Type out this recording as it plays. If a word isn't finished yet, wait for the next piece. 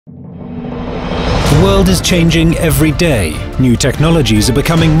world is changing every day. New technologies are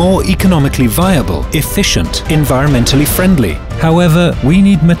becoming more economically viable, efficient, environmentally friendly. However, we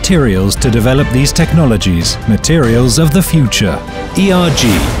need materials to develop these technologies, materials of the future. ERG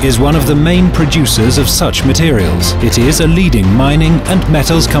is one of the main producers of such materials. It is a leading mining and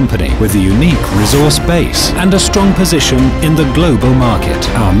metals company with a unique resource base and a strong position in the global market.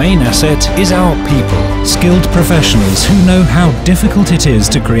 Our main asset is our people, skilled professionals who know how difficult it is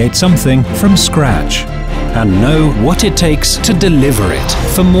to create something from scratch and know what it takes to deliver it.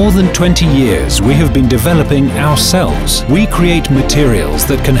 For more than 20 years, we have been developing ourselves. We create materials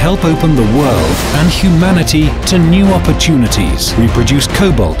that can help open the world and humanity to new opportunities. We produce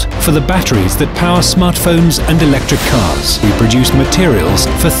cobalt for the batteries that power smartphones and electric cars. We produce materials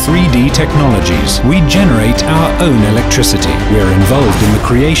for 3D technologies. We generate our own electricity. We are involved in the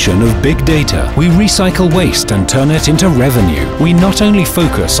creation of big data. We recycle waste and turn it into revenue. We not only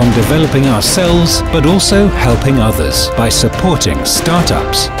focus on developing ourselves, but also helping others by supporting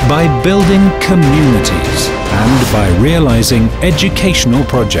startups, by building communities, and by realizing educational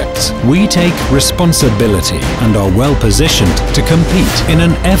projects. We take responsibility and are well positioned to compete in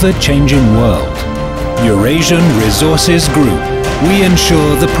an ever-changing world. Eurasian Resources Group. We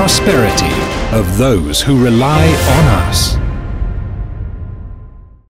ensure the prosperity of those who rely on us.